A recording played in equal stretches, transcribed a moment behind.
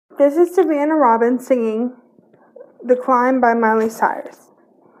This is Savannah Robbins singing The Climb by Miley Cyrus.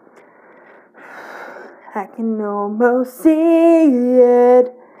 I can almost see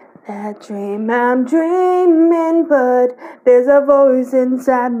it, that dream I'm dreaming, but there's a voice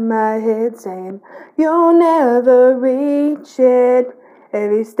inside my head saying you'll never reach it.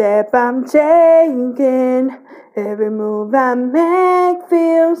 Every step I'm taking, every move I make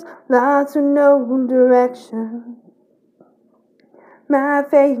feels lost with no direction. My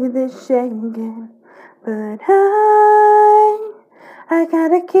faith is shaking, but I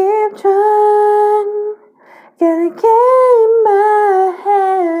gotta keep trying, gotta keep my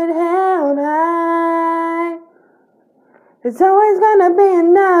head held high. There's always gonna be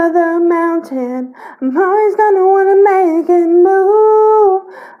another mountain, I'm always gonna wanna make it move.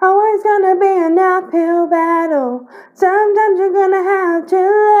 Always gonna be an uphill battle, sometimes you're gonna have to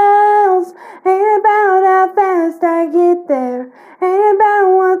lose. Ain't about how fast I get there, ain't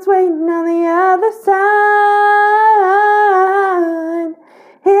about what's waiting on the other side.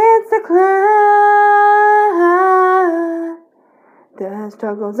 It's the climb. The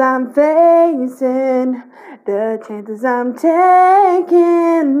struggles I'm facing, the chances I'm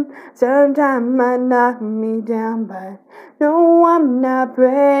taking, sometimes might knock me down, but no, I'm not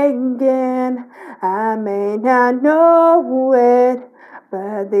breaking. I may not know it,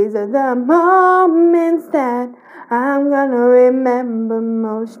 but these are the moments that I'm gonna remember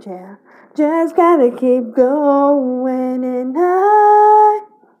most, yeah. Just gotta keep going, and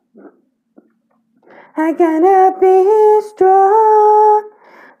I gotta be strong.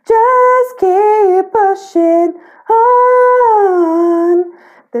 Just keep pushing on.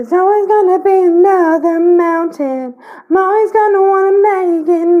 There's always gonna be another mountain, I'm always gonna wanna make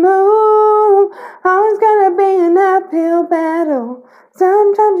it move. Always gonna be an uphill battle,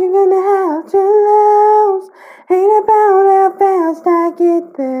 sometimes you're gonna have to lose. Ain't about how fast I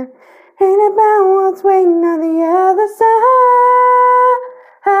get there, ain't about what's waiting on the other side.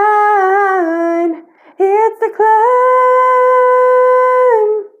 It's the climb.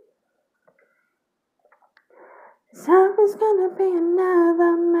 There's always gonna be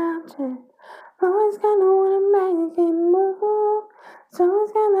another mountain, always gonna wanna make it move. It's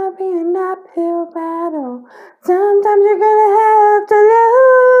always gonna be an uphill battle, sometimes you're gonna have to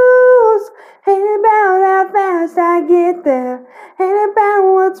lose. Ain't about how fast I get there, ain't about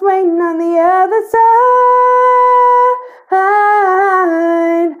what's waiting on the other side.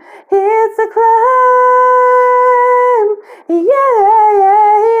 It's a climb, yeah.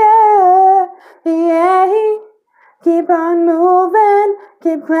 Keep on moving,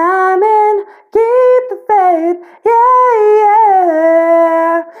 keep climbing, keep the faith,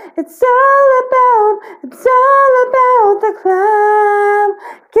 yeah. It's all about the climb.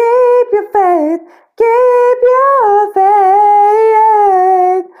 Keep your faith, keep your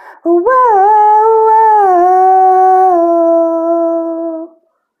faith. Whoa.